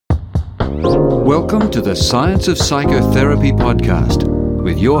Welcome to the Science of Psychotherapy podcast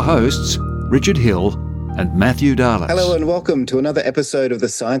with your hosts, Richard Hill and Matthew Darlitz. Hello and welcome to another episode of the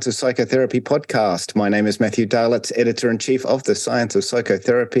Science of Psychotherapy podcast. My name is Matthew Darlitz, Editor-in-Chief of the Science of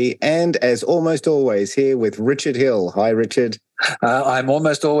Psychotherapy, and as almost always, here with Richard Hill. Hi, Richard. I'm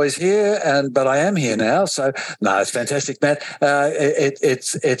almost always here, but I am here now. So, no, it's fantastic, Matt.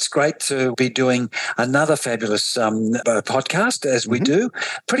 It's great to be doing another fabulous podcast, as we do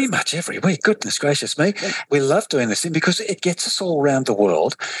pretty much every week. Goodness gracious me. We love doing this thing because it gets us all around the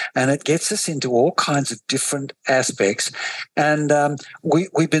world and it gets us into all kinds of different aspects. And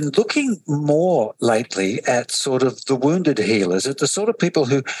we've been looking more lately at sort of the wounded healers, at the sort of people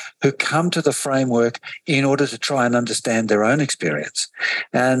who come to the framework in order to try and understand their own experience.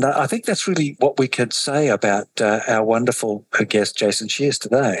 And I think that's really what we could say about our wonderful guest, Jason Shiers,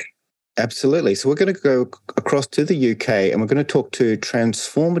 today. Absolutely. So we're going to go across to the UK and we're going to talk to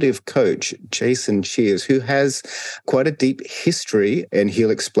Transformative coach Jason Shiers, who has quite a deep history, and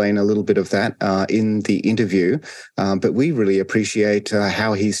he'll explain a little bit of that in the interview. But we really appreciate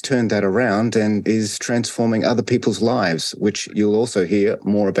how he's turned that around and is transforming other people's lives, which you'll also hear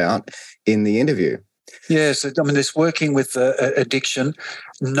more about in the interview. Yes, I mean, this working with addiction,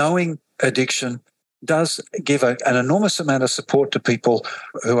 knowing addiction does give an enormous amount of support to people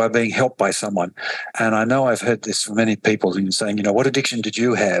who are being helped by someone. And I know I've heard this from many people who are saying, you know, what addiction did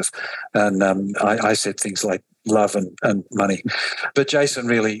you have? And I said things like love and money. But Jason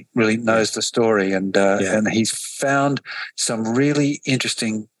really knows the story, and he's found some really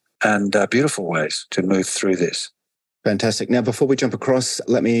interesting and beautiful ways to move through this. Fantastic. Now, before we jump across,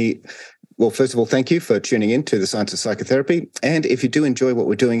 first of all, thank you for tuning in to the Science of Psychotherapy. And if you do enjoy what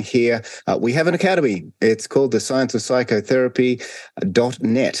we're doing here, we have an academy. It's called the Science of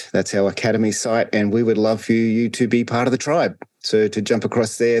Psychotherapy.net. That's our academy site. And we would love for you to be part of the tribe. So to jump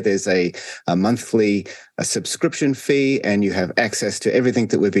across there's a monthly subscription fee, and you have access to everything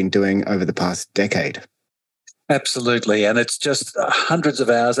that we've been doing over the past decade. Absolutely. And it's just hundreds of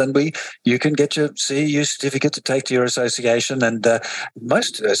hours, and you can get your CEU certificate to take to your association, and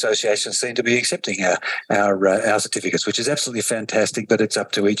most associations seem to be accepting our certificates, which is absolutely fantastic, but it's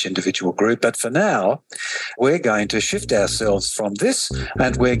up to each individual group. But for now, we're going to shift ourselves from this,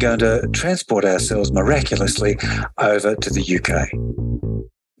 and we're going to transport ourselves miraculously over to the UK.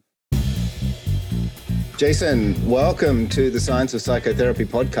 Jason, welcome to the Science of Psychotherapy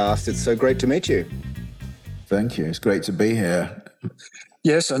podcast. It's so great to meet you. Thank you. It's great to be here.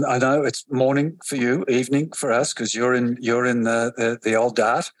 Yes, and I know it's morning for you, evening for us, because you're in the old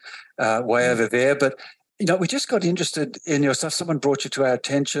Dart, way over there. But you know, we just got interested in your stuff. Someone brought you to our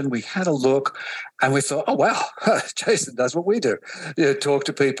attention. We had a look, and we thought, oh wow, Jason does what we do: talk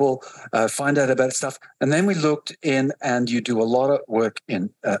to people, find out about stuff. And then we looked in, and you do a lot of work in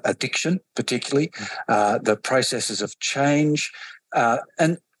addiction, particularly the processes of change,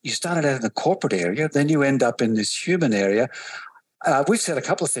 and you started out in the corporate area, then you end up in this human area. We've said a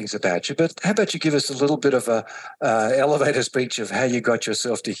couple of things about you, but how about you give us a little bit of a elevator speech of how you got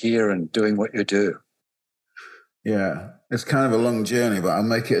yourself to here and doing what you do? Yeah, it's kind of a long journey, but I'll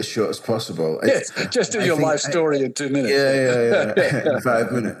make it as short as possible. Yes, just do your life story in 2 minutes. Yeah. In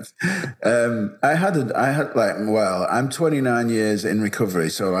 5 minutes. I'm 29 years in recovery.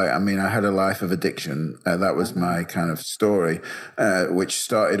 So, I had a life of addiction. That was my kind of story, which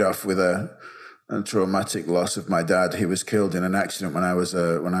started off with a traumatic loss of my dad. He was killed in an accident when I was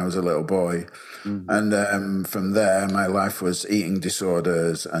a little boy. And from there, my life was eating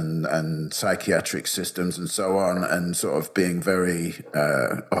disorders and psychiatric systems and so on, and sort of being very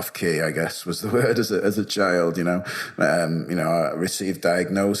off key, I guess was the word as a child. I received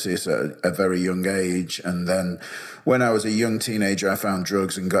diagnosis at a very young age, and then when I was a young teenager, I found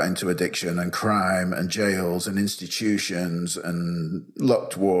drugs and got into addiction and crime and jails and institutions and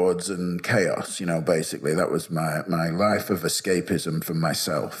locked wards and chaos. Basically that was my life of escapism from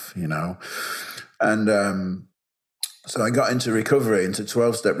myself. And so I got into recovery, into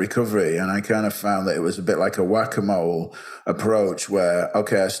 12-step recovery, and I kind of found that it was a bit like a whack-a-mole approach where,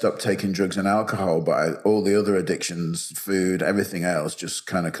 okay, I stopped taking drugs and alcohol, but all the other addictions, food, everything else just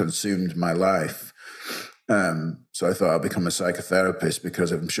kind of consumed my life. So I thought I'd become a psychotherapist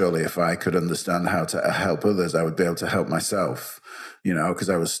because surely if I could understand how to help others, I would be able to help myself, because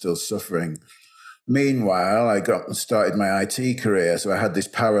I was still suffering. Meanwhile, I started my IT career, so I had this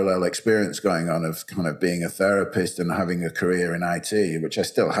parallel experience going on of kind of being a therapist and having a career in IT, which I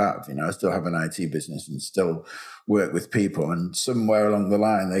still have. I still have an IT business and still work with people. And somewhere along the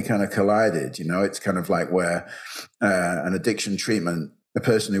line, they kind of collided. It's kind of like where an addiction treatment a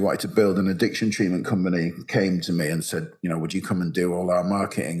person who wanted to build an addiction treatment company came to me and said, would you come and do all our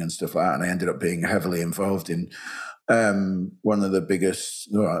marketing and stuff like that? And I ended up being heavily involved in one of the biggest,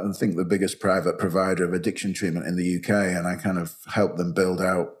 I think the biggest private provider of addiction treatment in the UK. And I kind of helped them build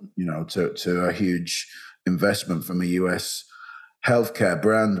out, to a huge investment from a US healthcare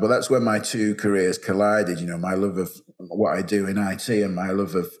brand. But that's where my two careers collided, my love of what I do in IT and my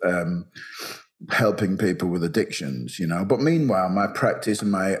love of helping people with addictions, But meanwhile, my practice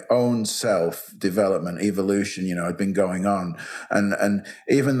and my own self-development, evolution, had been going on. And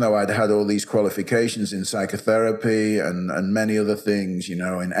even though I'd had all these qualifications in psychotherapy and many other things, in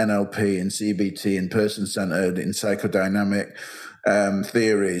NLP, in CBT, in person-centered, in psychodynamic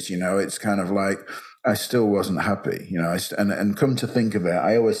theories, it's kind of like I still wasn't happy, and come to think of it,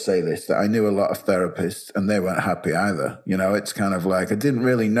 I always say this, that I knew a lot of therapists and they weren't happy either. It's kind of like I didn't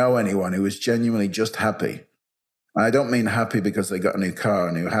really know anyone who was genuinely just happy. I don't mean happy because they got a new car,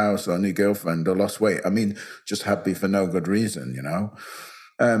 a new house, or a new girlfriend, or lost weight. I mean just happy for no good reason,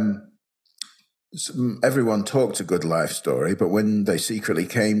 Everyone talked a good life story, but when they secretly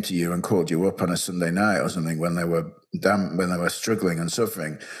came to you and called you up on a Sunday night or something, when they were struggling and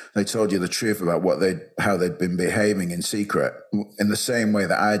suffering, they told you the truth about how they'd been behaving in secret, in the same way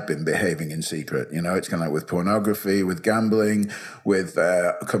that I'd been behaving in secret. It's kind of like with pornography, with gambling, with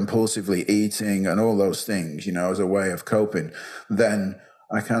compulsively eating, and all those things. As a way of coping. Then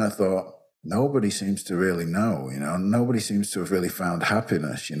I kind of thought, nobody seems to really know, nobody seems to have really found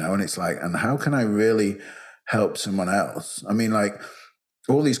happiness, and it's like, and how can I really help someone else? I mean, like,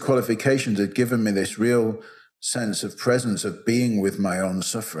 all these qualifications had given me this real sense of presence of being with my own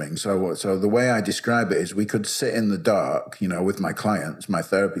suffering. So the way I describe it is we could sit in the dark, with my clients, my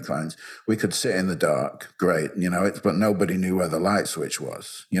therapy clients, we could sit in the dark, great, but nobody knew where the light switch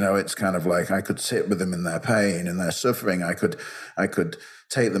was. It's kind of like I could sit with them in their pain and their suffering. I could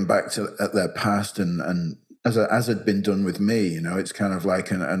take them back to their past and as had been done with me, it's kind of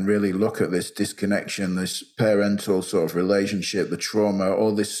like, and really look at this disconnection, this parental sort of relationship, the trauma,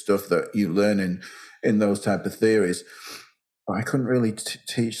 all this stuff that you learn in those type of theories. But I couldn't really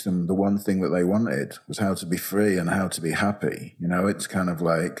teach them the one thing that they wanted, was how to be free and how to be happy. It's kind of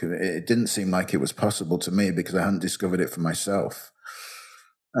like, it didn't seem like it was possible to me because I hadn't discovered it for myself.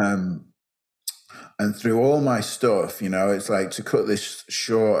 And through all my stuff, it's like, to cut this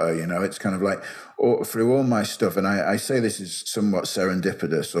shorter, it's kind of like, through all my stuff, and I say this is somewhat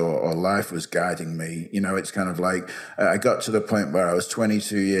serendipitous, or life was guiding me, it's kind of like, I got to the point where I was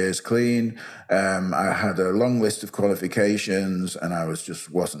 22 years clean. I had a long list of qualifications and I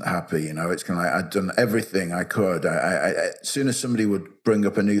wasn't happy. It's kind of like, I'd done everything I could. As soon as somebody would bring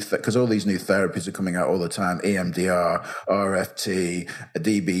up a new, because all these new therapies are coming out all the time, EMDR, RFT,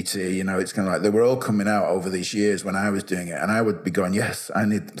 DBT, it's kind of like, they were all coming out over these years when I was doing it. And I would be going, yes, I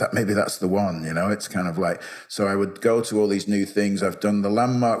need that. Maybe that's the one, it's kind of like, so I would go to all these new things. I've done the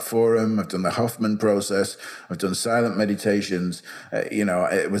Landmark Forum. I've done the Hoffman process. I've done silent meditations.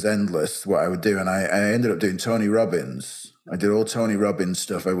 It was endless what I would do. And I ended up doing Tony Robbins. I did all Tony Robbins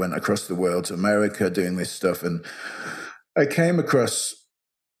stuff. I went across the world to America doing this stuff. And I came across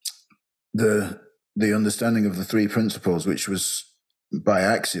the understanding of the three principles, which was by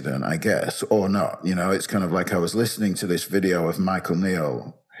accident, I guess, or not. It's kind of like I was listening to this video of Michael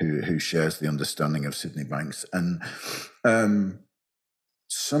Neal, who shares the understanding of Sydney Banks, and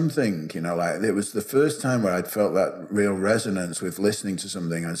something, like, it was the first time where I'd felt that real resonance with listening to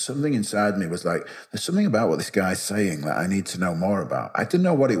something, and something inside me was like, there's something about what this guy's saying that I need to know more about. I didn't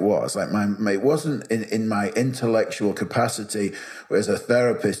know what it was. Like, it wasn't in my intellectual capacity as a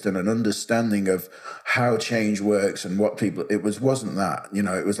therapist and an understanding of how change works and what people, wasn't that,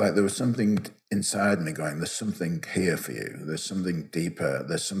 it was like there was something inside me going, there's something here for you. There's something deeper.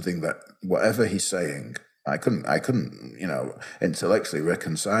 There's something that whatever he's saying, I couldn't, intellectually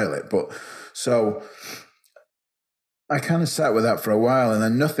reconcile it. But so I kind of sat with that for a while, and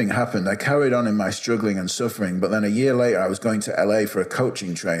then nothing happened. I carried on in my struggling and suffering. But then a year later, I was going to LA for a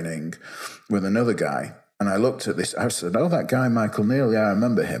coaching training with another guy. And I looked at this, I said, oh, that guy, Michael Neal, yeah, I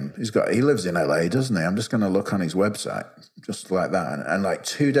remember him. He lives in LA, doesn't he? I'm just going to look on his website, just like that. And like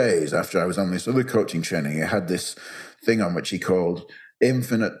 2 days after I was on this other coaching training, he had this thing on which he called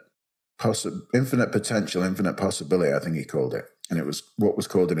infinite potential, infinite possibility, I think he called it. And it was what was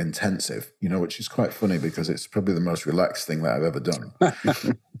called an intensive, which is quite funny because it's probably the most relaxed thing that I've ever done.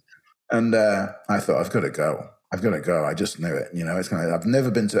 And I thought, I've got to go. I just knew it. It's kind of, I've never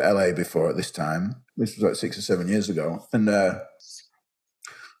been to LA before at this time. This was like 6 or 7 years ago. And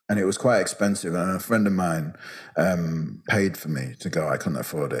it was quite expensive. And a friend of mine paid for me to go. I couldn't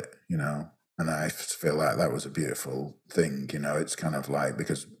afford it, And I feel like that was a beautiful thing, it's kind of like,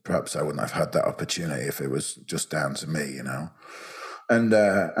 because perhaps I wouldn't have had that opportunity if it was just down to me, And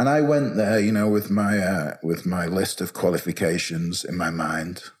I went there, with my list of qualifications in my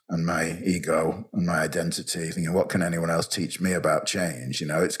mind and my ego and my identity, thinking, what can anyone else teach me about change?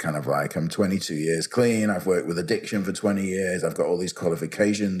 It's kind of like, I'm 22 years clean. I've worked with addiction for 20 years. I've got all these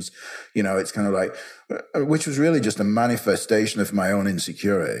qualifications. It's kind of like, which was really just a manifestation of my own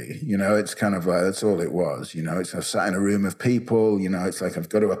insecurity. It's kind of like, that's all it was. It's I've sat in a room of people. It's like I've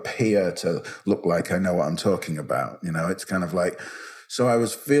got to appear to look like I know what I'm talking about. It's kind of like. So I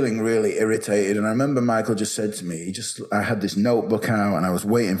was feeling really irritated. And I remember Michael just said to me, I had this notebook out and I was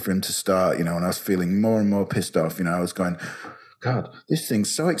waiting for him to start, and I was feeling more and more pissed off. I was going, God, this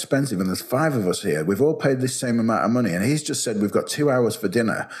thing's so expensive and there's 5 of us here. We've all paid this same amount of money. And he's just said, we've got 2 hours for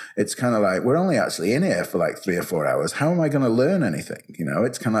dinner. It's kind of like, we're only actually in here for like 3 or 4 hours. How am I going to learn anything?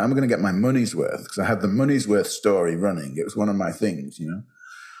 It's kind of, I'm going to get my money's worth, because I had the money's worth story running. It was one of my things,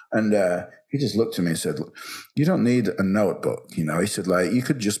 And he just looked at me and said, look, you don't need a notebook. He said, like, you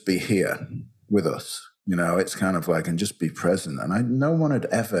could just be here with us. It's kind of like, and just be present. And no one had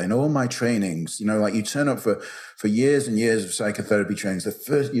ever, in all my trainings, like you turn up for years and years of psychotherapy trainings,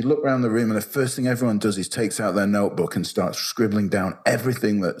 you look around the room and the first thing everyone does is takes out their notebook and starts scribbling down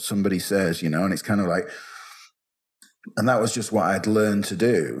everything that somebody says, and it's kind of like, and that was just what I'd learned to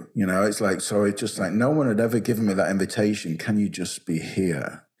do. It's like, so it's just like, no one had ever given me that invitation. Can you just be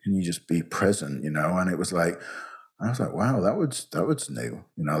here? Can you just be present, And it was like, I was like, wow, that was new.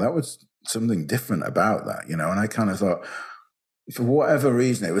 That was something different about that, And I kind of thought, for whatever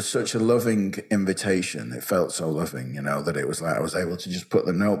reason, it was such a loving invitation. It felt so loving, that it was like I was able to just put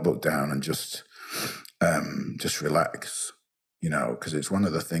the notebook down and just relax, because it's one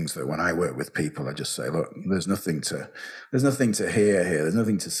of the things that when I work with people, I just say, look, there's nothing to hear here. There's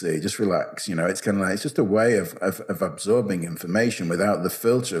nothing to see. Just relax. It's kind of like, it's just a way of absorbing information without the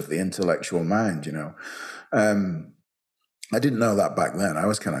filter of the intellectual mind, I didn't know that back then. I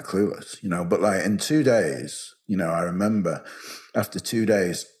was kind of clueless, but like in 2 days, I remember after 2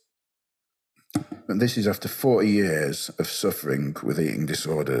 days, and this is after 40 years of suffering with eating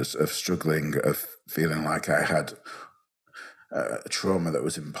disorders, of struggling, of feeling like I had a trauma that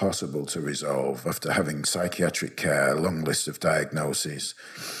was impossible to resolve, after having psychiatric care, a long list of diagnoses,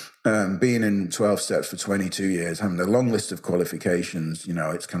 being in 12 steps for 22 years, having a long list of qualifications,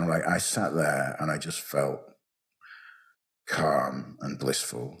 it's kind of like I sat there and I just felt calm and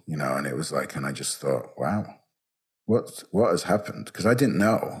blissful, and it was like, and I just thought, wow, what has happened? Because I didn't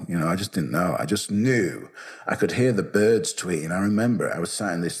know, I just didn't know. I just knew. I could hear the birds tweeting. I remember I was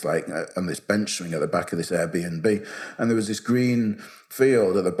sat in this, like, on this bench swing at the back of this Airbnb, and there was this green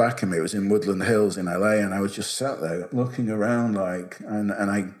field at the back of me. It was in Woodland Hills in LA, and I was just sat there looking around, like, and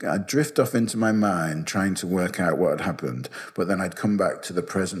I'd drift off into my mind trying to work out what had happened, but then I'd come back to the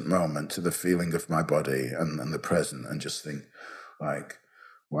present moment, to the feeling of my body and the present, and just think, like,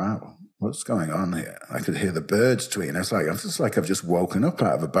 wow, what's going on here? I could hear the birds tweeting. It's like I've just woken up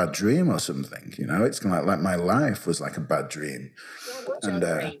out of a bad dream or something. It's kind of like my life was like a bad dream, and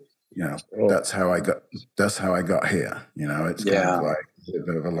that's how I got here. It's kind of like a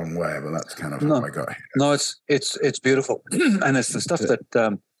bit of a long way, but that's kind of how I got here. No, it's beautiful, and it's the stuff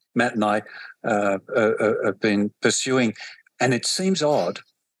that Matt and I have been pursuing, and it seems odd,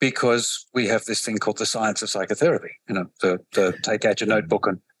 because we have this thing called the science of psychotherapy, to take out your notebook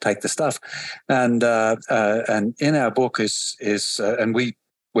and take the stuff. And in our book is and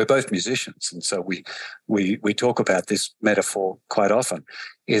we're both musicians, and so we talk about this metaphor quite often,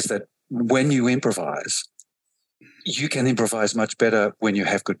 is that when you improvise, you can improvise much better when you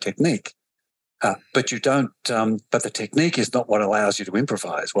have good technique. But you don't. But the technique is not what allows you to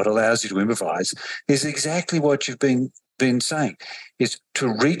improvise. What allows you to improvise is exactly what you've been saying, is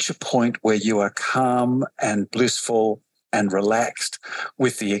to reach a point where you are calm and blissful and relaxed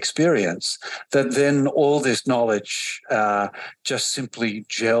with the experience, that then all this knowledge just simply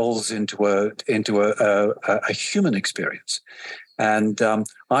gels into a human experience. And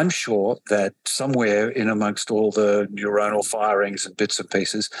I'm sure that somewhere in amongst all the neuronal firings and bits and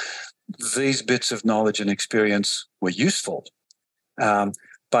pieces, these bits of knowledge and experience were useful.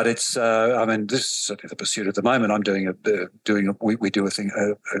 But it's, this is certainly the pursuit at the moment. I'm we do a thing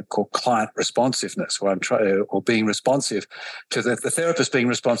called client responsiveness, where I'm being responsive to the therapist being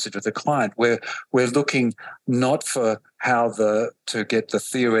responsive to the client, where we're looking not for to get the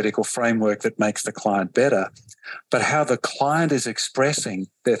theoretical framework that makes the client better, but how the client is expressing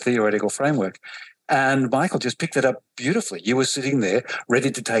their theoretical framework. And Michael just picked it up beautifully. You were sitting there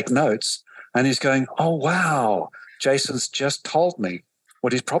ready to take notes, and he's going, oh, wow, Jason's just told me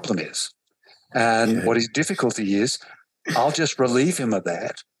what his problem is. And what his difficulty is, I'll just relieve him of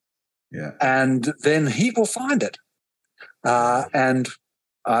that. Yeah. And then he will find it. And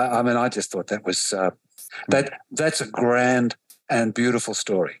I just thought that was, that's a grand and beautiful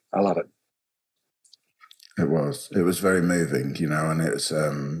story. I love it. It was very moving, and it was,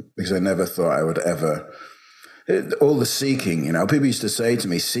 because I never thought I would ever, all the seeking, people used to say to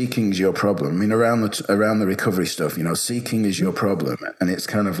me, seeking's your problem. I mean, around the recovery stuff, seeking is your problem. And it's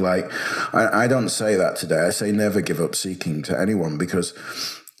kind of like, I don't say that today. I say never give up seeking to anyone, because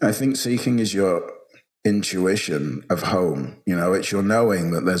I think seeking is your intuition of home. It's your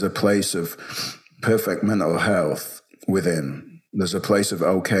knowing that there's a place of perfect mental health within. There's a place of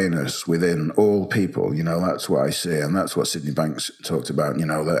okayness within all people. That's what I see. And that's what Sydney Banks talked about,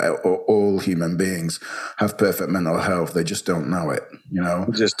 that all human beings have perfect mental health. They just don't know it,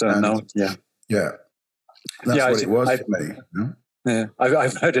 Just don't know. Yeah. Yeah. That's what it was for me. Yeah,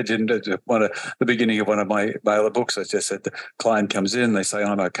 I've heard it in the beginning of one of my other books. I just said the client comes in, they say,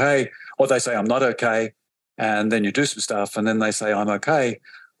 I'm okay, or they say, I'm not okay. And then you do some stuff and then they say, I'm okay.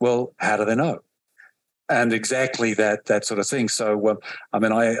 Well, how do they know? And exactly that sort of thing. So,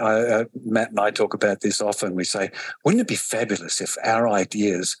 Matt and I talk about this often. We say, wouldn't it be fabulous if our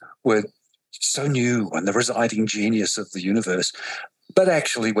ideas were so new and the residing genius of the universe? But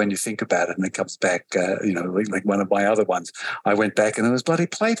actually, when you think about it, and it comes back, like one of my other ones, I went back and it was bloody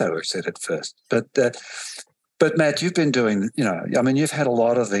Plato who said it first. But Matt, you've been doing, you've had a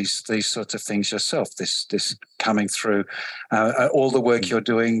lot of these sorts of things yourself. This coming through, all the work you're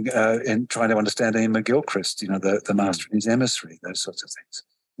doing in trying to understand Ian McGilchrist, the master and his emissary, those sorts of things.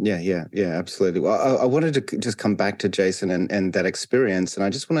 Yeah, absolutely. Well, I wanted to just come back to Jason and that experience, and I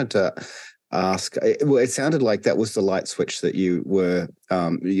just wanted to ask. Well, it sounded like that was the light switch that you were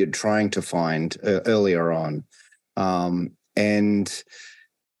you're trying to find earlier on, and.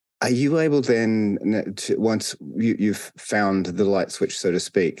 Are you able then, to, once you've found the light switch, so to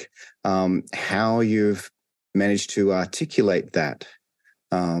speak, how you've managed to articulate that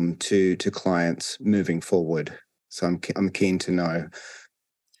to clients moving forward? So I'm keen to know.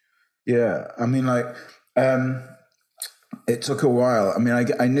 Yeah, it took a while.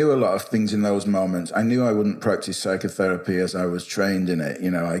 I knew a lot of things in those moments. I knew I wouldn't practice psychotherapy as I was trained in it.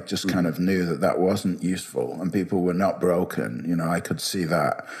 I just kind of knew that wasn't useful and people were not broken. I could see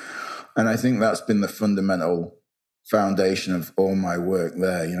that. And I think that's been the fundamental foundation of all my work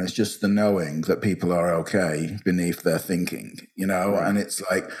there. It's just the knowing that people are okay beneath their thinking, right. And it's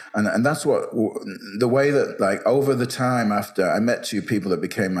like, and that's what, the way that, like, over the time after I met two people that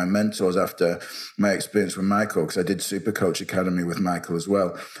became my mentors after my experience with Michael, because I did Super Coach Academy with Michael as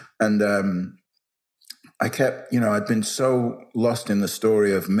well. And I kept, I'd been so lost in the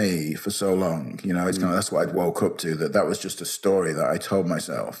story of me for so long, it's kind of, that's what I'd woke up to, that was just a story that I told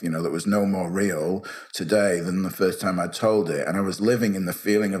myself, that was no more real today than the first time I told it. And I was living in the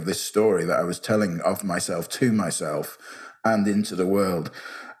feeling of this story that I was telling of myself to myself and into the world.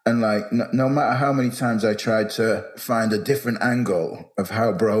 And like, no matter how many times I tried to find a different angle of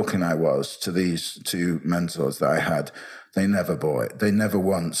how broken I was to these two mentors that I had, they never bought it. They never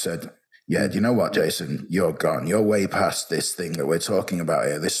once said, yeah, do you know what, Jason? You're gone. You're way past this thing that we're talking about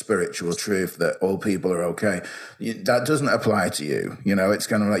here, this spiritual truth that all people are okay. That doesn't apply to you. It's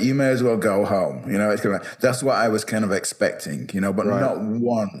kind of like, you may as well go home. It's kind of like, that's what I was kind of expecting, but right. Not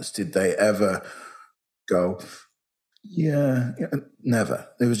once did they ever go, yeah, never.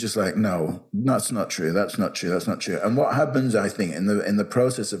 It was just like, no, that's not true. That's not true. That's not true. And what happens, I think, in the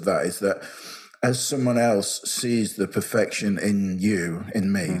process of that is that as someone else sees the perfection in you,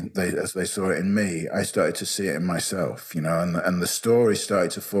 in me, as they saw it in me, I started to see it in myself, and the story started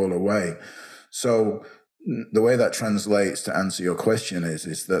to fall away. So the way that translates to answer your question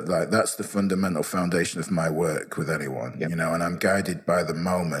is that, like, that's the fundamental foundation of my work with anyone, yep. And I'm guided by the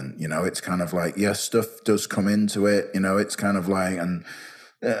moment, it's kind of like, yes, stuff does come into it, it's kind of like, and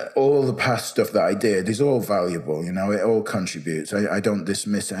all the past stuff that I did is all valuable, it all contributes. I don't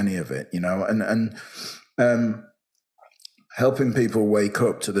dismiss any of it, and helping people wake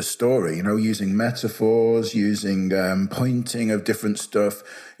up to the story, using metaphors, using pointing of different stuff,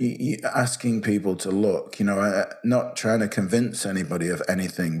 asking people to look, not trying to convince anybody of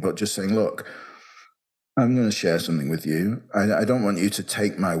anything, but just saying, look, I'm going to share something with you. I don't want you to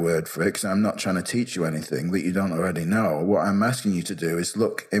take my word for it, because I'm not trying to teach you anything that you don't already know. What I'm asking you to do is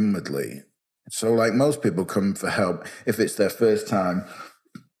look inwardly. So like most people come for help if it's their first time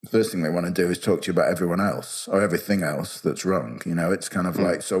first thing they want to do is talk to you about everyone else or everything else that's wrong. It's kind of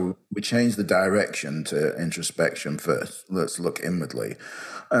like, so we change the direction to introspection first. Let's look inwardly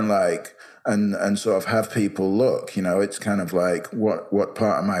and sort of have people look, it's kind of like, what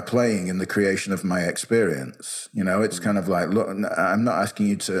part am I playing in the creation of my experience? It's kind of like, look, I'm not asking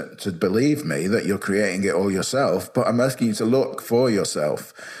you to believe me that you're creating it all yourself, but I'm asking you to look for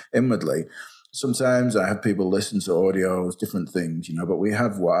yourself inwardly. Sometimes I have people listen to audios, different things, but we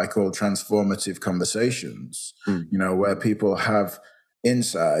have what I call transformative conversations, where people have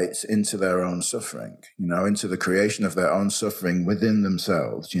insights into their own suffering, into the creation of their own suffering within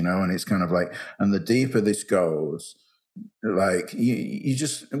themselves, and it's kind of like, and the deeper this goes, like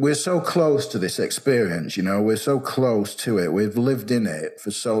we're so close to this experience, we're so close to it. We've lived in it for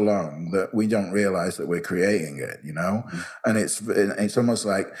so long that we don't realize that we're creating it, and it's almost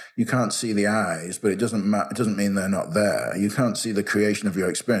like you can't see the eyes, but it doesn't mean they're not there. You can't see the creation of your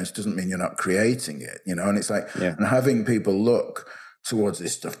experience. It doesn't mean you're not creating it, and it's like, and having people look towards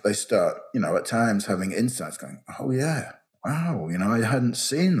this stuff, they start, at times having insights going, oh yeah, wow, I hadn't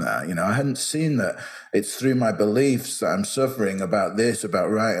seen that, I hadn't seen that it's through my beliefs that I'm suffering about this, about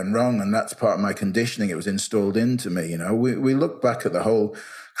right and wrong, and that's part of my conditioning. It was installed into me, we look back at the whole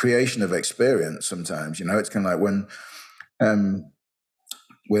creation of experience sometimes, it's kind of like when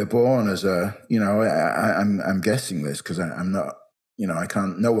we're born as a, I'm guessing this because I'm not, I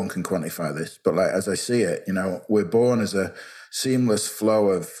can't, no one can quantify this, but like, as I see it, we're born as a seamless flow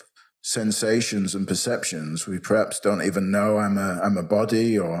of sensations and perceptions. We perhaps don't even know I'm a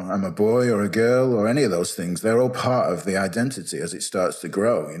body or I'm a boy or a girl or any of those things. They're all part of the identity as it starts to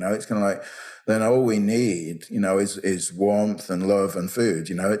grow. It's kind of like, then all we need, is warmth and love and food.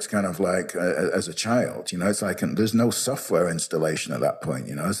 It's kind of like as a child, it's like, there's no software installation at that point,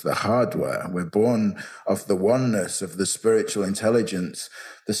 it's the hardware. We're born of the oneness of the spiritual intelligence,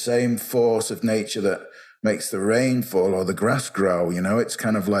 the same force of nature that makes the rain fall or the grass grow, it's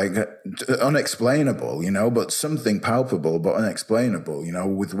kind of like unexplainable, but something palpable but unexplainable,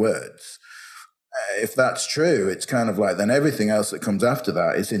 with words. If that's true, it's kind of like then everything else that comes after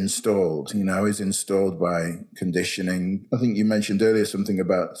that is installed, is installed by conditioning. I think you mentioned earlier something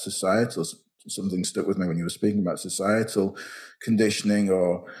about societal, something stuck with me when you were speaking about societal conditioning,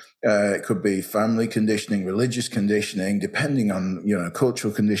 or it could be family conditioning, religious conditioning, depending on,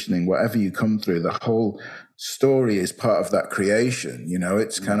 cultural conditioning, whatever you come through, the whole story is part of that creation,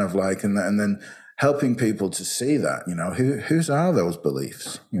 it's kind of like, and then helping people to see that, whose are those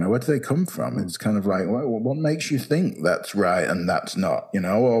beliefs? Where do they come from? It's kind of like, what makes you think that's right and that's not,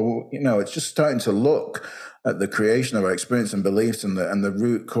 or, it's just starting to look at the creation of our experience and beliefs, and the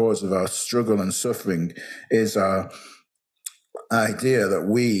root cause of our struggle and suffering is our idea that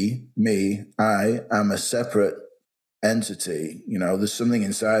I am a separate entity. There's something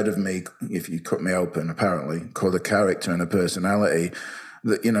inside of me, if you cut me open, apparently, called a character and a personality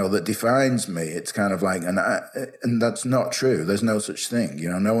that, that defines me. It's kind of like, and that's not true. There's no such thing.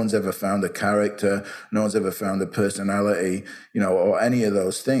 No one's ever found a character. No one's ever found a personality, or any of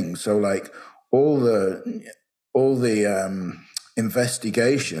those things. So like all the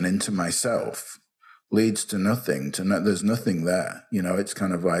investigation into myself leads to nothing. There's nothing there. It's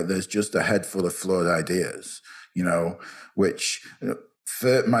kind of like there's just a head full of flawed ideas, which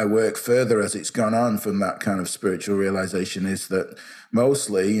my work further as it's gone on from that kind of spiritual realization is that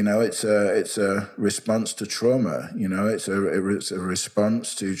mostly, it's a response to trauma. It's a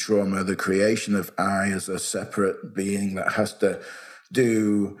response to trauma, the creation of I as a separate being that has to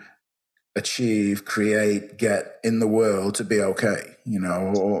achieve, create, get in the world to be okay,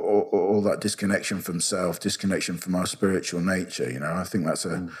 or all that disconnection from self, disconnection from our spiritual nature. I think that's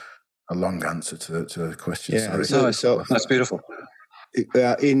a long answer to the question. Yeah, so that's beautiful.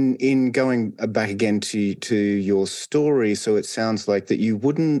 In going back again to your story, so it sounds like that you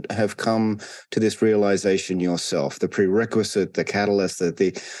wouldn't have come to this realization yourself. The prerequisite, the catalyst,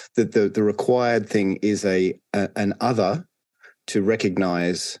 the required thing is an other to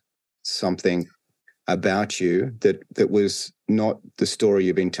recognize something about you that was not the story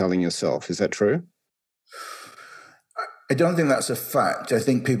you've been telling yourself. Is that true? I don't think that's a fact. I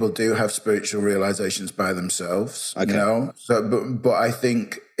think people do have spiritual realizations by themselves, okay. So, but I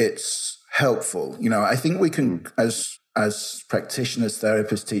think it's helpful. I think we can, as practitioners,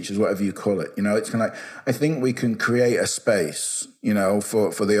 therapists, teachers, whatever you call it, it's kind of like, I think we can create a space,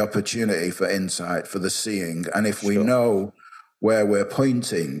 for the opportunity, for insight, for the seeing. And if we know where we're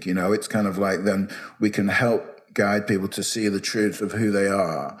pointing, it's kind of like, then we can help guide people to see the truth of who they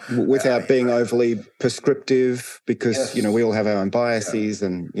are without being overly prescriptive, because we all have our own biases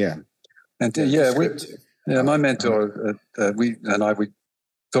and my mentor we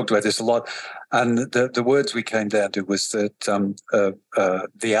talked about this a lot, and the words we came down to was that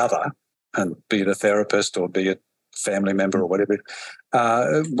the other, and be it a therapist or be it family member or whatever,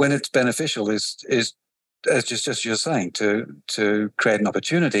 when it's beneficial is as just you're saying, to create an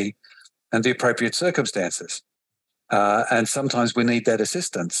opportunity and the appropriate circumstances. And sometimes we need that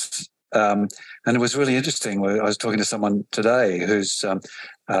assistance. And it was really interesting. I was talking to someone today who's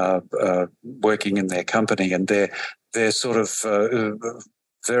working in their company, and they're sort of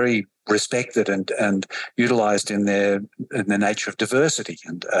very respected and utilised in the nature of diversity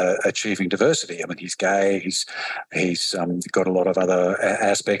and achieving diversity. I mean, he's gay, he's got a lot of other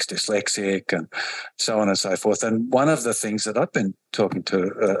aspects, dyslexic, and so on and so forth. And one of the things that I've been talking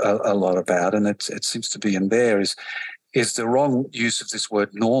to a lot about, and it seems to be in there, is the wrong use of this word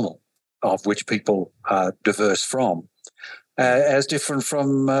normal, of which people are diverse from, as different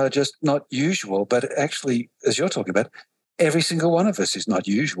from just not usual, but actually, as you're talking about, every single one of us is not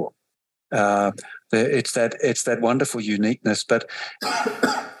usual. It's that wonderful uniqueness, but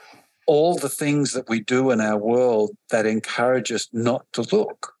all the things that we do in our world that encourage us not to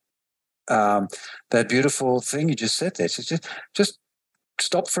look. That beautiful thing you just said there, so just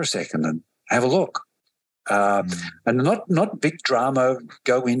stop for a second and have a look. And not big drama,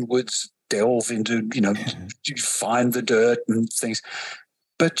 go inwards, delve into, find the dirt and things,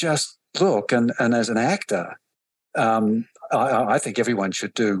 but just look. And as an actor, I think everyone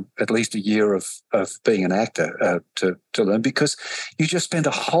should do at least a year of being an actor to learn, because you just spend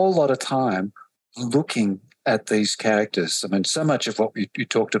a whole lot of time looking at these characters. I mean, so much of what you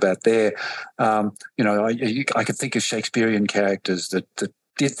talked about there, I could think of Shakespearean characters that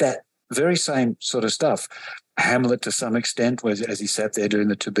did that very same sort of stuff. Hamlet, to some extent, was as he sat there doing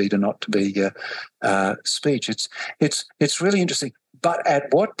the to be to not to be speech. It's really interesting. But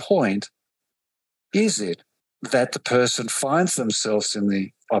at what point is it that the person finds themselves in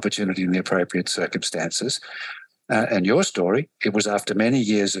the opportunity in the appropriate circumstances? And your story, it was after many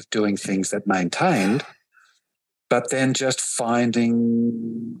years of doing things that maintained, but then just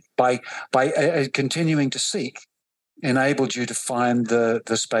finding by continuing to seek, enabled you to find the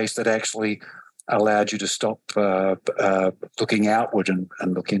space that actually allowed you to stop looking outward and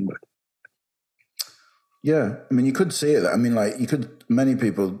look inward. Yeah, I mean, you could see it. I mean, many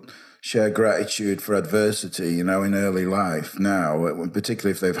people share gratitude for adversity, in early life now,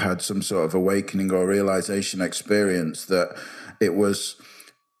 particularly if they've had some sort of awakening or realization experience, that it was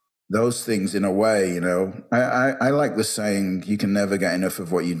those things in a way, I like the saying, you can never get enough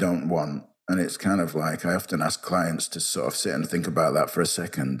of what you don't want. And it's kind of like, I often ask clients to sort of sit and think about that for a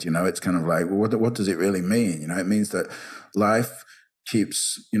second. It's kind of like, well, what does it really mean? It means that life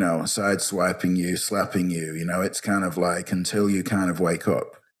keeps, sideswiping you, slapping you. It's kind of like until you kind of wake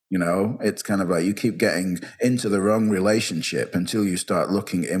up. It's kind of like you keep getting into the wrong relationship until you start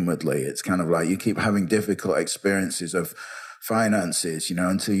looking inwardly. It's kind of like you keep having difficult experiences of finances,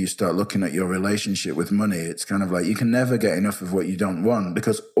 until you start looking at your relationship with money. It's kind of like you can never get enough of what you don't want,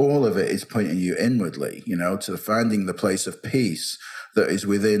 because all of it is pointing you inwardly, to finding the place of peace that is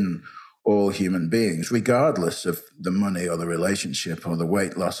within all human beings, regardless of the money or the relationship or the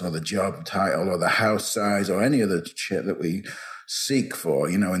weight loss or the job title or the house size or any other shit that we seek for,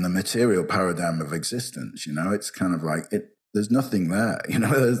 in the material paradigm of existence. It's kind of like there's nothing there,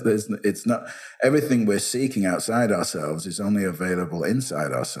 it's not, everything we're seeking outside ourselves is only available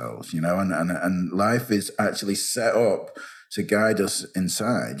inside ourselves, and life is actually set up to guide us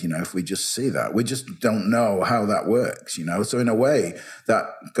inside, if we just see that. We just don't know how that works, So in a way, that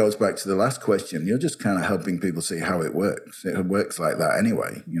goes back to the last question. You're just kind of helping people see how it works. It works like that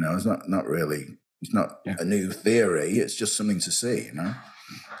anyway, it's not really, it's not a new theory. It's just something to see,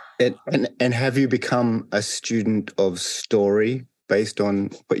 And have you become a student of story based on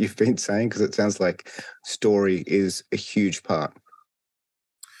what you've been saying? Because it sounds like story is a huge part.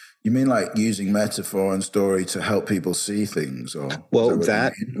 You mean like using metaphor and story to help people see things, or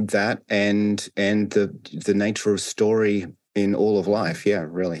that and the nature of story in all of life? Yeah,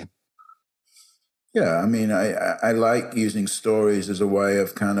 really. Yeah, I mean, I like using stories as a way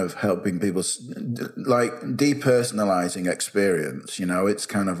of kind of helping people, like depersonalizing experience, it's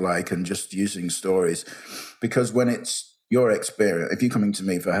kind of like, and just using stories, because when it's your experience, if you're coming to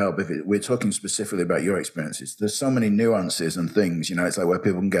me for help, we're talking specifically about your experiences, there's so many nuances and things, it's like where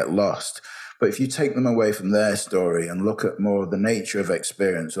people can get lost. But if you take them away from their story and look at more of the nature of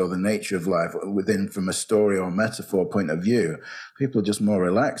experience or the nature of life from a story or metaphor point of view, people are just more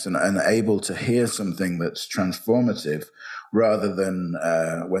relaxed and able to hear something that's transformative, rather than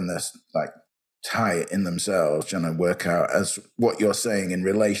when they're like tight in themselves trying to work out as what you're saying in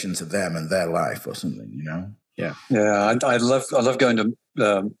relation to them and their life or something, Yeah. I love going to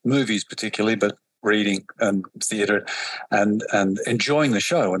movies particularly, but reading and theatre and enjoying the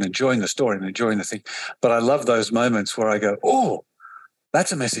show and enjoying the story and enjoying the thing. But I love those moments where I go, oh,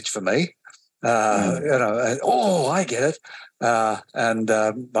 that's a message for me. I get it.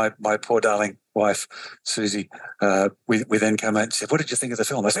 My poor darling wife, Susie, we then come out and said, what did you think of the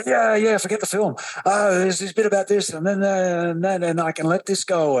film? I said, yeah, forget the film. Oh, there's this bit about this, and then I can let this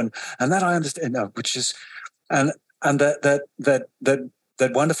go, and that I understand. No, which is, and that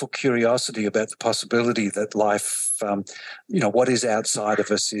wonderful curiosity about the possibility that life, what is outside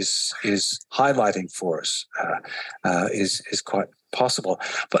of us is highlighting for us, is quite possible.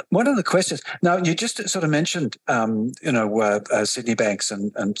 But one of the questions, now you just sort of mentioned, Sydney Banks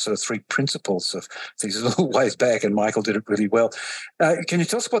and sort of 3 principles of things a little ways back, and Michael did it really well. Can you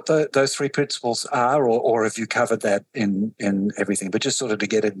tell us what those 3 principles are, or have you covered that in everything? But just sort of to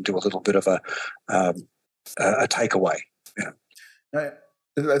get it into a little bit of a takeaway. Yeah.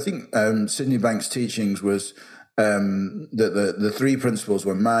 I think Sydney Banks' teachings was that the 3 principles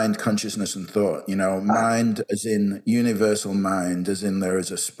were mind, consciousness, and thought. Mind as in universal mind, as in there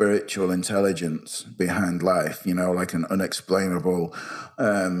is a spiritual intelligence behind life, like an unexplainable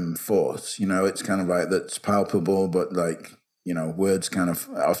force. It's kind of like that's palpable, but like, words kind of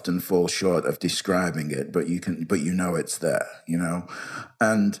often fall short of describing it, but it's there,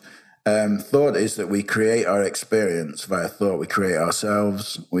 and thought is that we create our experience via thought. We create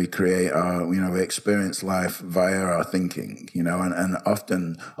ourselves. We create we experience life via our thinking, and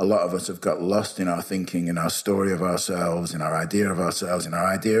often a lot of us have got lost in our thinking, in our story of ourselves, in our idea of ourselves, in our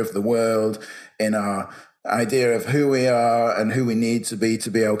idea of the world, in our idea of who we are and who we need to be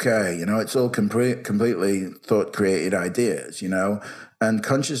okay. It's all completely thought-created ideas, and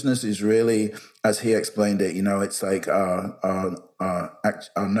consciousness is really, as he explained it, it's like our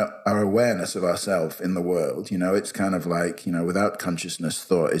awareness of ourselves in the world. It's kind of like, without consciousness,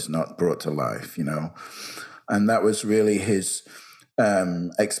 thought is not brought to life, and that was really his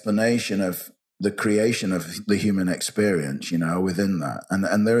explanation of the creation of the human experience, within that.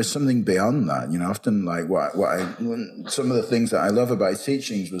 And there is something beyond that, often like some of the things that I love about his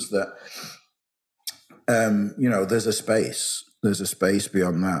teachings was that, there's a space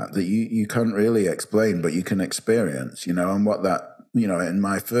beyond that you can't really explain, but you can experience, and what that, in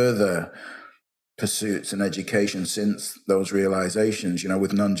my further pursuits and education since those realizations,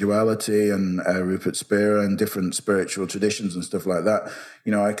 with non-duality and Rupert Spira and different spiritual traditions and stuff like that,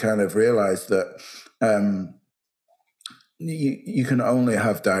 I kind of realized that you can only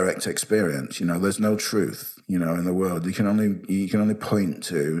have direct experience. There's no truth, in the world. You can only point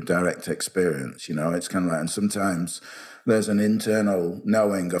to direct experience. It's kind of like, and sometimes there's an internal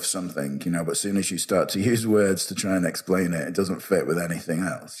knowing of something, but as soon as you start to use words to try and explain it, it doesn't fit with anything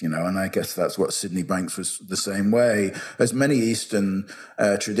else, and I guess that's what Sydney Banks was the same way as many Eastern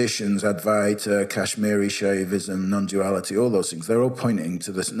traditions, Advaita, Kashmiri Shaivism, non-duality, all those things. They're all pointing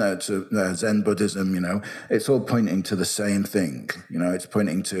to this, to Zen Buddhism, it's all pointing to the same thing, it's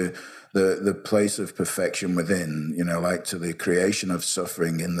pointing to the place of perfection within, like to the creation of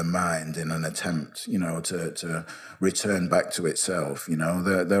suffering in the mind in an attempt, to return back to itself,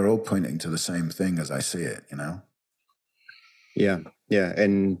 they're all pointing to the same thing as I see it, Yeah.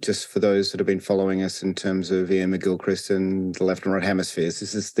 And just for those that have been following us in terms of Ian McGilchrist and the left and right hemispheres,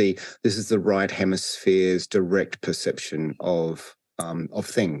 this is the right hemisphere's direct perception of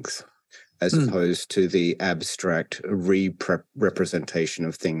things, as opposed to the abstract representation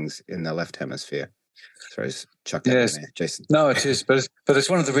of things in the left hemisphere. Sorry, chuck that in there, Jason. No, it is, but it's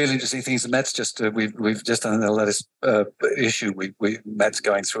one of the really interesting things. And Matt's just we've just done the latest issue. Matt's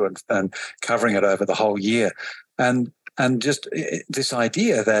going through and covering it over the whole year, and just this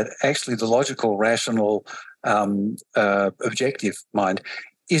idea that actually the logical, rational, objective mind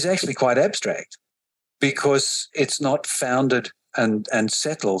is actually quite abstract, because it's not founded and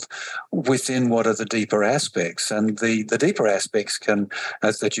settled within what are the deeper aspects. And the deeper aspects can,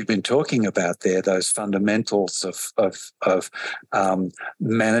 as that you've been talking about there, those fundamentals of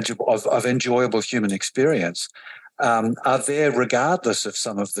manageable, of enjoyable human experience, are there regardless of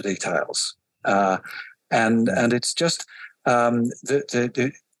some of the details. And it's just once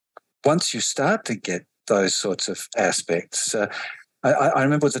you start to get those sorts of aspects. I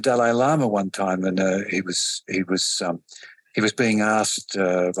remember with the Dalai Lama one time, and he was being asked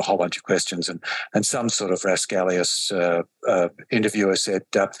a whole bunch of questions, and some sort of rascalious interviewer said,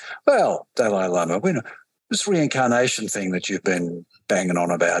 "Well, Dalai Lama, this reincarnation thing that you've been banging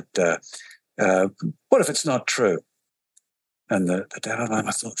on about, what if it's not true?" And the Dalai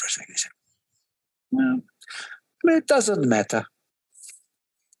Lama thought for a second. He said, "Well, it doesn't matter."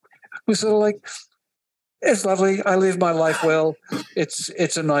 It was sort of like, It's lovely. I live my life well.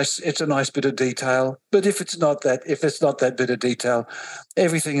 It's a nice bit of detail. But if it's not that bit of detail,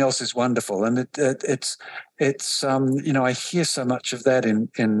 everything else is wonderful. And it's I hear so much of that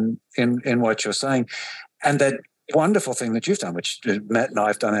in what you're saying, and that wonderful thing that you've done, which Matt and I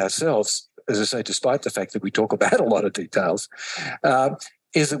have done ourselves, as I say, despite the fact that we talk about a lot of details.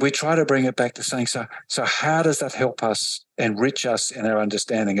 Is that we try to bring it back to saying, so how does that help us, enrich us in our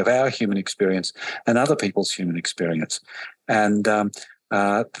understanding of our human experience and other people's human experience? And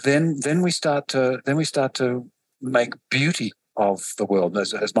then we start to make beauty of the world.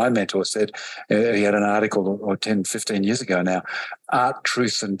 As my mentor said, he had an article or 10, 15 years ago now, Art,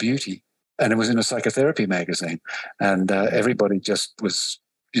 Truth and Beauty. And it was in a psychotherapy magazine. And everybody just was,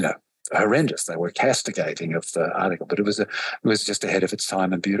 horrendous. They were castigating of the article, but it was just ahead of its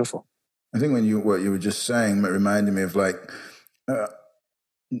time and beautiful. I think what you were just saying, it reminded me of like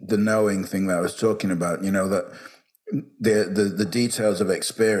the knowing thing that I was talking about. That the details of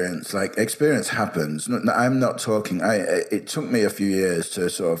experience, like experience happens. I'm not talking. It took me a few years to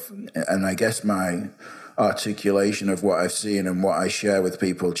sort of, and I guess my articulation of what I've seen and what I share with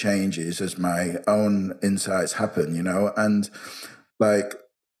people changes as my own insights happen. And like.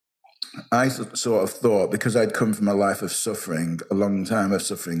 I sort of thought, because I'd come from a life of suffering, a long time of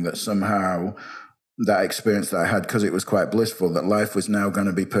suffering, that somehow that experience that I had, because it was quite blissful, that life was now going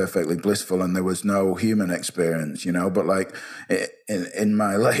to be perfectly blissful and there was no human experience, But like in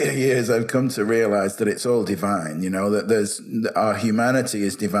my later years, I've come to realize that it's all divine, that our humanity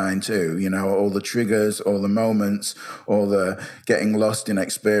is divine too, all the triggers, all the moments, all the getting lost in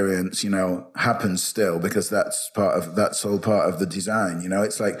experience, happens still, because that's all part of the design,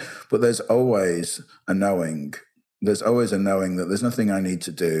 It's like, but there's always a knowing. There's always a knowing that there's nothing I need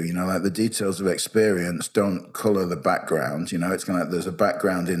to do, like the details of experience don't color the background, it's kind of like there's a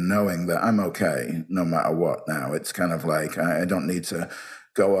background in knowing that I'm okay no matter what now. It's kind of like I don't need to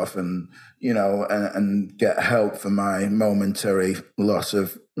go off and, and get help for my momentary loss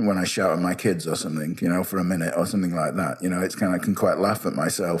of when I shout at my kids or something, for a minute or something like that. It's kind of, I can quite laugh at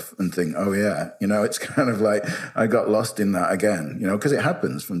myself and think, oh yeah, it's kind of like I got lost in that again, because it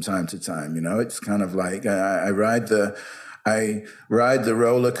happens from time to time, it's kind of like I ride the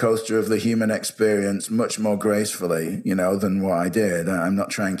roller coaster of the human experience much more gracefully, than what I did. I'm not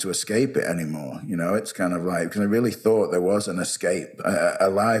trying to escape it anymore. It's kind of like, because I really thought there was an escape, a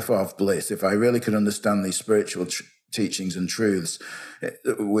life of bliss. If I really could understand these spiritual teachings and truths,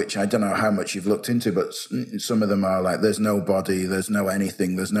 which I don't know how much you've looked into, but some of them are like, there's no body, there's no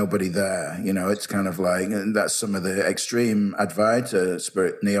anything, there's nobody there. It's kind of like, and that's some of the extreme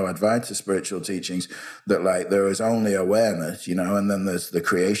neo-Advaita spiritual teachings, that like there is only awareness, and then there's the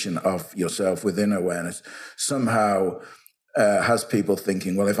creation of yourself within awareness. Somehow has people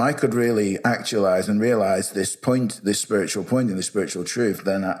thinking, well, if I could really actualize and realize this spiritual point and this spiritual truth,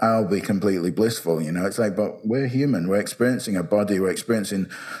 then I'll be completely blissful. It's like, but we're human. We're experiencing a body. We're experiencing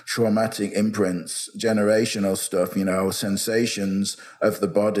traumatic imprints, generational stuff, sensations of the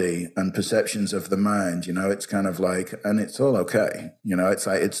body and perceptions of the mind. It's kind of like, and it's all okay. It's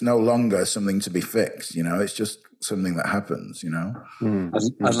like, it's no longer something to be fixed. It's just something that happens,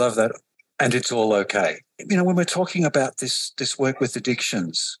 I love that. And it's all okay. When we're talking about this work with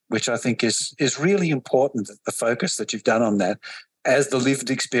addictions, which I think is really important, the focus that you've done on that as the lived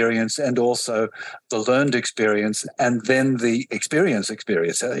experience and also the learned experience, and then the experience,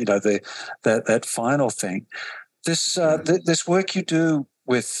 that final thing. This work you do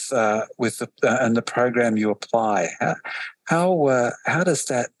with and the program you apply, how does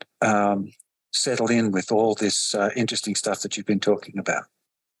that settle in with all this interesting stuff that you've been talking about?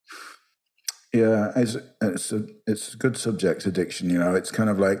 Yeah, it's a good subject, addiction. It's kind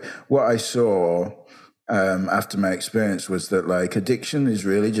of like what I saw after my experience was that like addiction is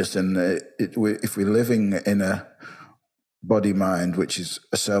really just if we're living in a body mind, which is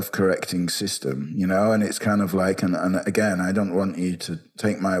a self-correcting system, and it's kind of like, and again, I don't want you to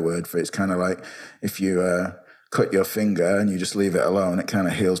take my word for it. It's kind of like if you cut your finger and you just leave it alone, it kind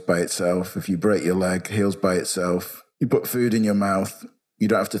of heals by itself. If you break your leg, it heals by itself. You put food in your mouth, you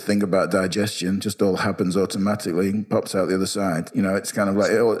don't have to think about digestion, just all happens automatically, pops out the other side. It's kind of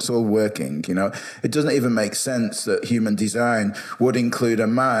like, it's all working, It doesn't even make sense that human design would include a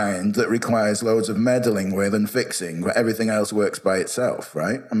mind that requires loads of meddling with and fixing, where everything else works by itself,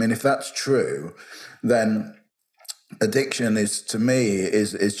 right? I mean, if that's true, then addiction is, to me,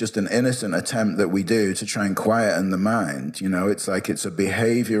 is just an innocent attempt that we do to try and quieten the mind. It's like it's a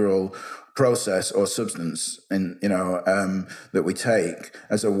behavioral process or substance that we take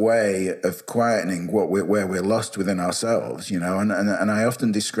as a way of quietening where we're lost within ourselves, and I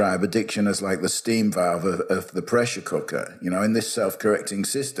often describe addiction as like the steam valve of the pressure cooker, in this self-correcting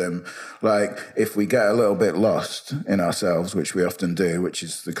system. Like if we get a little bit lost in ourselves, which we often do, which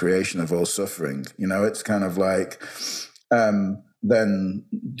is the creation of all suffering, it's kind of like then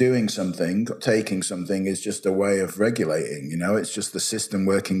doing something, taking something is just a way of regulating, it's just the system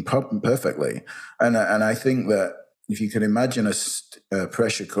working perfectly. And I think that if you could imagine a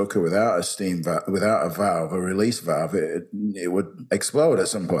pressure cooker without a steam valve, without a valve, a release valve, it would explode at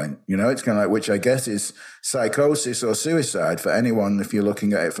some point. It's kind of like, which I guess is psychosis or suicide for anyone if you're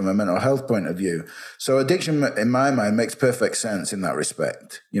looking at it from a mental health point of view. So addiction, in my mind, makes perfect sense in that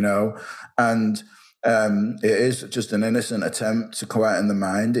respect, and it is just an innocent attempt to quieten the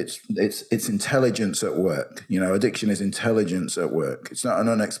mind. It's intelligence at work. Addiction is intelligence at work. It's not an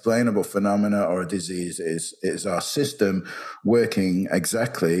unexplainable phenomena or a disease. It's our system working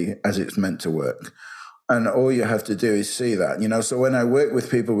exactly as it's meant to work. And all you have to do is see that, So when I work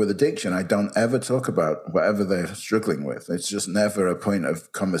with people with addiction, I don't ever talk about whatever they're struggling with. It's just never a point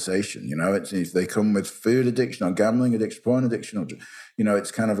of conversation. It's if they come with food addiction or gambling addiction, porn addiction, or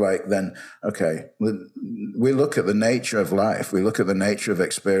it's kind of like, then, okay, we look at the nature of life. We look at the nature of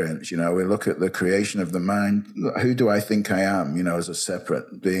experience. We look at the creation of the mind. Who do I think I am, as a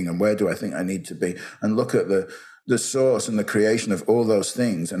separate being, and where do I think I need to be? And look at the source and the creation of all those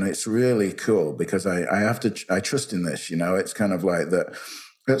things. And it's really cool because I trust in this, it's kind of like that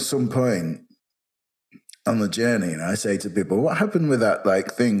at some point on the journey, I say to people, what happened with that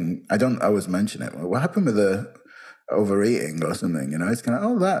thing? I don't always mention it. What happened with the overeating or something, it's kind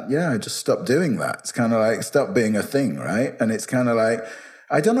of, I just stopped doing that. It's kind of like, stop being a thing. Right. And it's kind of like,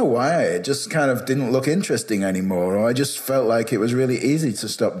 I don't know why, it just kind of didn't look interesting anymore. Or I just felt like it was really easy to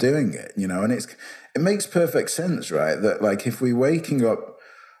stop doing it, and it makes perfect sense, right? That like, if we're waking up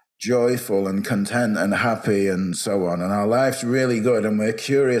joyful and content and happy and so on, and our life's really good and we're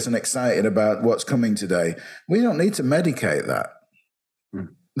curious and excited about what's coming today, we don't need to medicate that.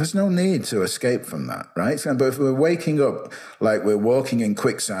 There's no need to escape from that, right? So, but if we're waking up like we're walking in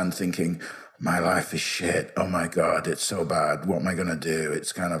quicksand thinking, my life is shit, oh my God, it's so bad, what am I going to do?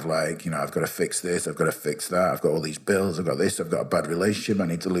 It's kind of like, I've got to fix this, I've got to fix that, I've got all these bills, I've got this, I've got a bad relationship, I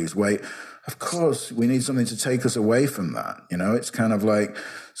need to lose weight. Of course, we need something to take us away from that, It's kind of like,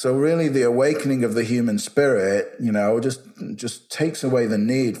 so really the awakening of the human spirit, just takes away the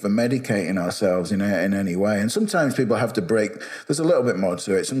need for medicating ourselves in any way. And sometimes people have to break, there's a little bit more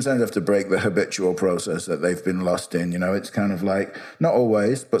to it. Sometimes they have to break the habitual process that they've been lost in, It's kind of like, not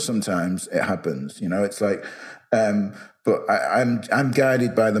always, but sometimes it happens, It's like, but I'm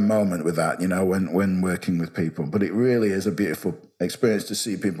guided by the moment with that, when working with people. But it really is a beautiful experience to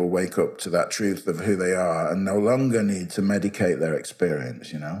see people wake up to that truth of who they are and no longer need to medicate their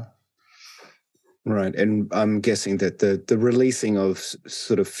experience, Right. And I'm guessing that the releasing of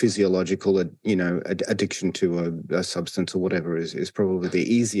sort of physiological, addiction to a substance or whatever is probably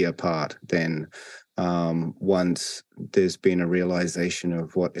the easier part than once there's been a realization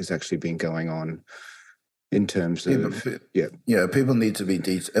of what has actually been going on. In terms of, people need to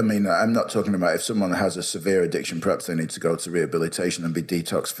be I'm not talking about if someone has a severe addiction, perhaps they need to go to rehabilitation and be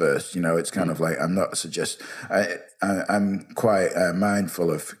detoxed first. It's kind of like, I'm not I'm quite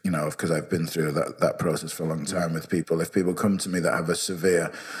mindful of, because I've been through that process for a long time with people. If people come to me that have a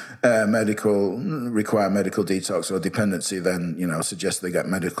severe require medical detox or dependency, then, suggest they get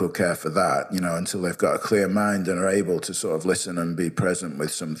medical care for that, until they've got a clear mind and are able to sort of listen and be present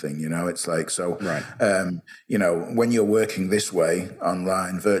with something, it's like, so, right. When you're working this way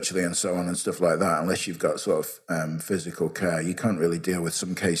online, virtually and so on and stuff like that, unless you've got sort of physical care, you can't really deal with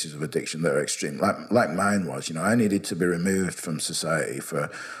some cases of addiction that are extreme, like mine was. I needed to be removed from society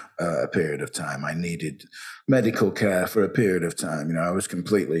for a period of time. I needed medical care for a period of time. I was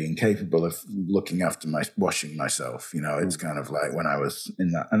completely incapable of looking after washing myself. It's kind of like when I was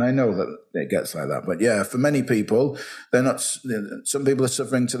in that, and I know that it gets like that. But yeah, for many people, they're not. Some people are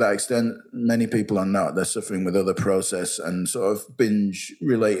suffering to that extent. Many people are not. They're suffering with other process and sort of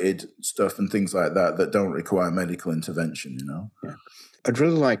binge-related stuff and things like that don't require medical intervention. Yeah. I'd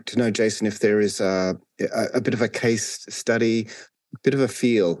really like to know, Jason, if there is a bit of a case study, a bit of a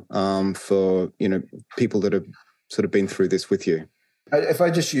feel for, people that have sort of been through this with you. If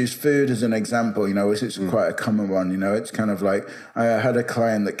I just use food as an example, it's quite a common one. It's kind of like I had a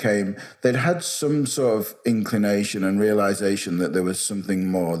client that came, they'd had some sort of inclination and realization that there was something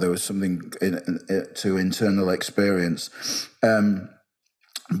more, there was something to internal experience.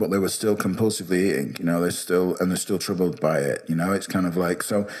 but they were still compulsively eating, they're still troubled by it. It's kind of like,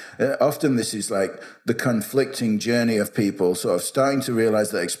 so often this is like the conflicting journey of people sort of starting to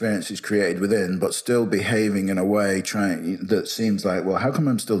realize that experience is created within, but still behaving in a way that seems like, well, how come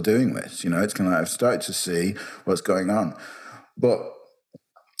I'm still doing this? It's kind of like I've started to see what's going on. But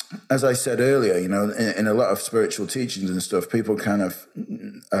as I said earlier, in a lot of spiritual teachings and stuff, people kind of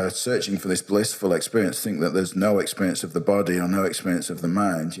are searching for this blissful experience, think that there's no experience of the body or no experience of the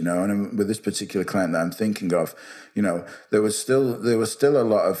mind, and with this particular client that I'm thinking of, there was still a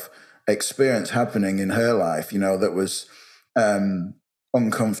lot of experience happening in her life, that was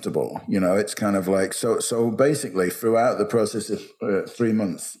uncomfortable. It's kind of like, so basically throughout the process of 3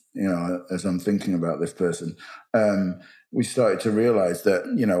 months, as I'm thinking about this person, we started to realize that,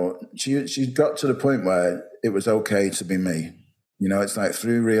 she got to the point where it was okay to be me. It's like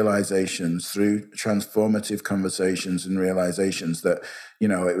through realizations, through transformative conversations and realizations that,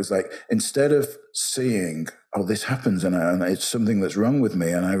 it was like, instead of seeing, oh, this happens and it's something that's wrong with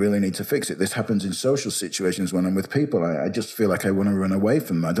me and I really need to fix it. This happens in social situations when I'm with people. I just feel like I want to run away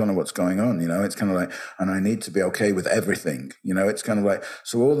from them. I don't know what's going on. It's kind of like, and I need to be okay with everything. It's kind of like,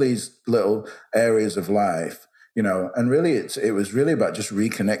 so all these little areas of life, and really it was really about just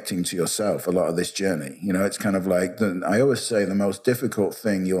reconnecting to yourself a lot of this journey. It's kind of like, I always say the most difficult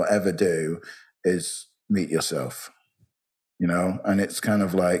thing you'll ever do is meet yourself, and it's kind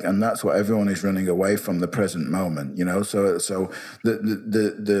of like, and that's what everyone is running away from, the present moment, so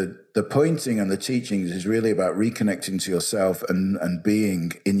the pointing and the teachings is really about reconnecting to yourself and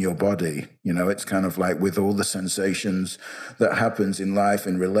being in your body. It's kind of like with all the sensations that happens in life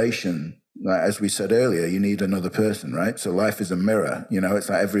in relation. Like, as we said earlier, you need another person, right? So life is a mirror, it's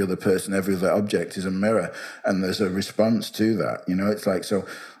like every other person, every other object is a mirror, and there's a response to that, it's like, so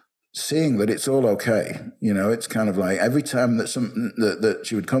seeing that it's all okay, it's kind of like every time that that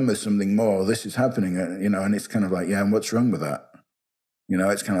she would come with something more, this is happening, and it's kind of like, yeah, and what's wrong with that?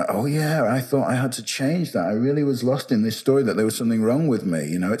 It's kind of like, oh yeah, I thought I had to change that. I really was lost in this story that there was something wrong with me.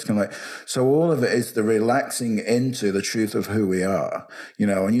 It's kind of like, so all of it is the relaxing into the truth of who we are,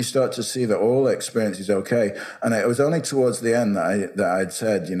 and you start to see that all experience is okay. And it was only towards the end that I'd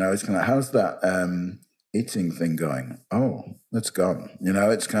said, it's kind of, how's that eating thing going? Oh, that's gone.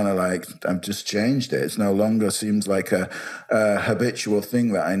 It's kind of like, I've just changed it. It's no longer seems like a habitual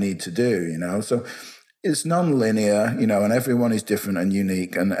thing that I need to do, so it's non-linear, and everyone is different and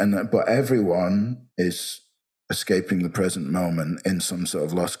unique, but everyone is escaping the present moment in some sort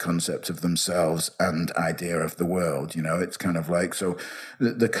of lost concept of themselves and idea of the world. It's kind of like, so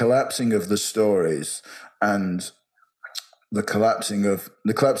the collapsing of the stories and the collapsing of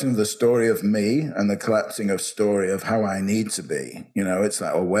the story of me and the collapsing of story of how I need to be, it's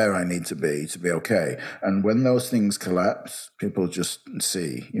like, or where I need to be okay. And when those things collapse, people just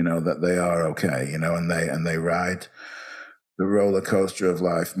see, that they are okay, and they ride the roller coaster of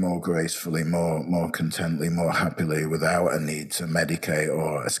life more gracefully, more contently, more happily, without a need to medicate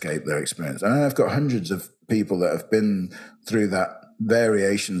or escape their experience. And I've got hundreds of people that have been through that,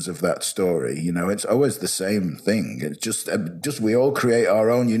 variations of that story. It's always the same thing. It's just we all create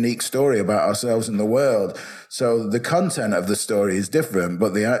our own unique story about ourselves in the world. So the content of the story is different,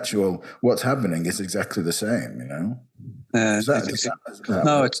 but the actual what's happening is exactly the same.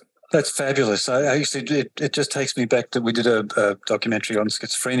 That's fabulous. I used to, it just takes me back to, we did a documentary on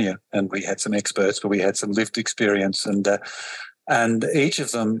schizophrenia, and we had some experts, but we had some lived experience, and each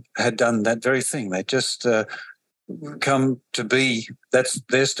of them had done that very thing. They just come to be, that's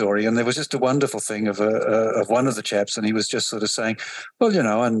their story. And there was just a wonderful thing of one of the chaps, and he was just sort of saying, well,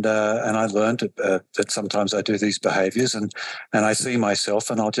 and I learned that sometimes I do these behaviors, and I see myself,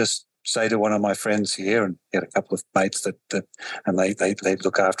 and I'll just say to one of my friends here, and he had a couple of mates that and they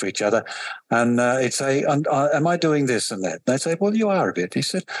look after each other, and he'd say, am I doing this and that? And they'd say, well, you are a bit. He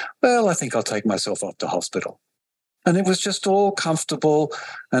said, well, I think I'll take myself off to hospital. And it was just all comfortable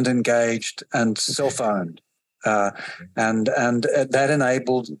and engaged and self-owned. And that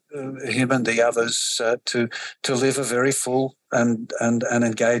enabled him and the others to live a very full and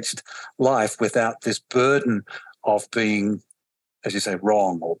engaged life without this burden of being, as you say,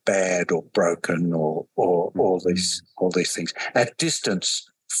 wrong or bad or broken or all these things at distance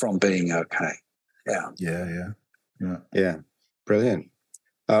from being okay. Yeah. Brilliant.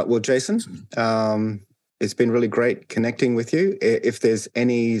 Well, Jason, it's been really great connecting with you. If there's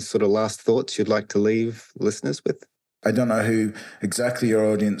any sort of last thoughts you'd like to leave listeners with? I don't know who exactly your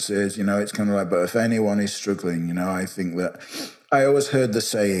audience is, it's kind of like, but if anyone is struggling, I think that I always heard the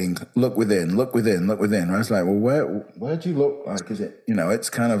saying, look within, look within, look within. I was like, well, where do you look? Like, is it, it's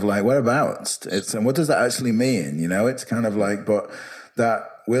kind of like, whereabouts? And what does that actually mean? It's kind of like, but that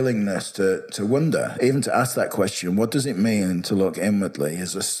willingness to wonder, even to ask that question, what does it mean to look inwardly,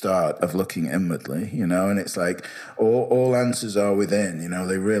 is a start of looking inwardly, and it's like all answers are within,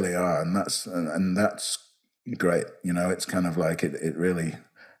 they really are. And that's great. It's kind of like it really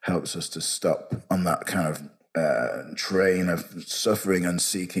helps us to stop on that kind of train of suffering and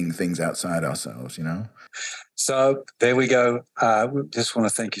seeking things outside ourselves, So there we go. We just want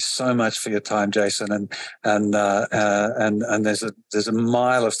to thank you so much for your time, Jason. And there's a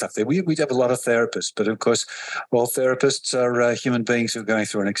mile of stuff there. We have a lot of therapists, but of course, all therapists are human beings who are going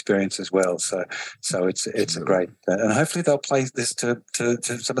through an experience as well. So it's a great, and hopefully they'll play this to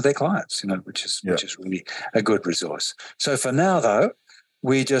some of their clients, which is really a good resource. So for now, though,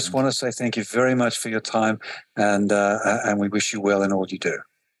 we just want to say thank you very much for your time, and we wish you well in all you do.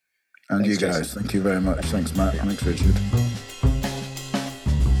 And thanks, you guys, Jason. Thank you very much. Thanks, Matt. Thanks, Richard.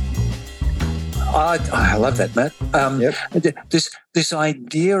 I love that, Matt. This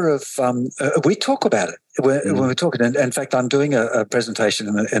idea of we talk about it when we're talking. And in fact, I'm doing a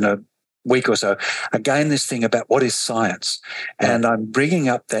presentation in a week or so. Again, this thing about what is science, and I'm bringing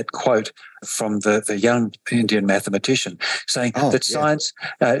up that quote from the young Indian mathematician saying that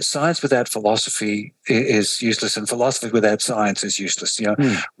science without philosophy is useless, and philosophy without science is useless.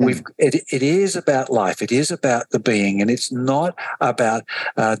 It is about life. It is about the being, and it's not about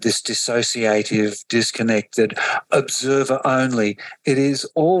this dissociative, disconnected observer only. It is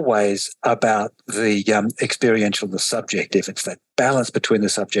always about the experiential, the subjective. It's that balance between the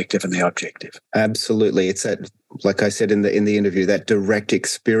subjective and the objective. Absolutely. It's that, like I said in the interview, that direct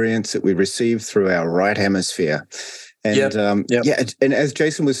experience that we receive through our right hemisphere. And and as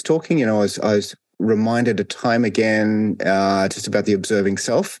Jason was talking, I was reminded a time again just about the observing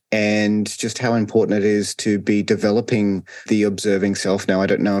self and just how important it is to be developing the observing self. Now, I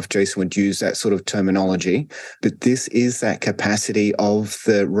don't know if Jason would use that sort of terminology, but this is that capacity of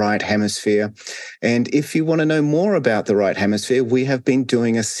the right hemisphere. And if you want to know more about the right hemisphere, we have been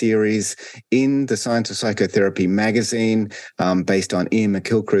doing a series in the Science of Psychotherapy magazine based on Ian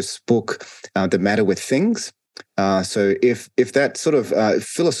McGilchrist's book, The Matter with Things. So if that sort of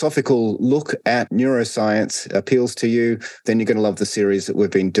philosophical look at neuroscience appeals to you, then you're going to love the series that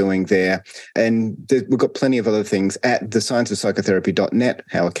we've been doing there. And we've got plenty of other things at thescienceofpsychotherapy.net,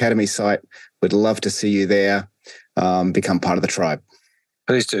 our academy site. We'd love to see you there. Become part of the tribe.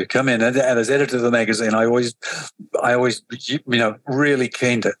 Please do come in. And as editor of the magazine, I always, really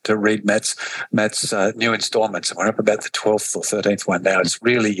keen to read Matt's new installments. And we're up about the 12th or 13th one now. It's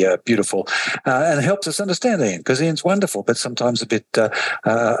really beautiful, and it helps us understand Ian, because Ian's wonderful, but sometimes a bit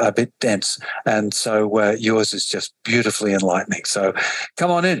dense. And so yours is just beautifully enlightening. So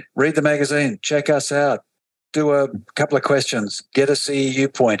come on in, read the magazine, check us out. Do a couple of questions, get a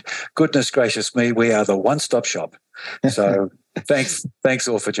CEU point. Goodness gracious me, we are the one-stop shop. So thanks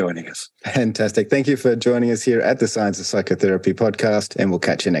all for joining us. Fantastic. Thank you for joining us here at the Science of Psychotherapy podcast, and we'll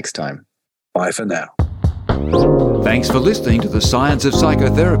catch you next time. Bye for now. Thanks for listening to the Science of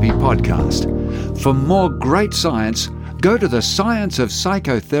Psychotherapy podcast. For more great science, go to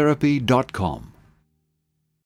thescienceofpsychotherapy.com.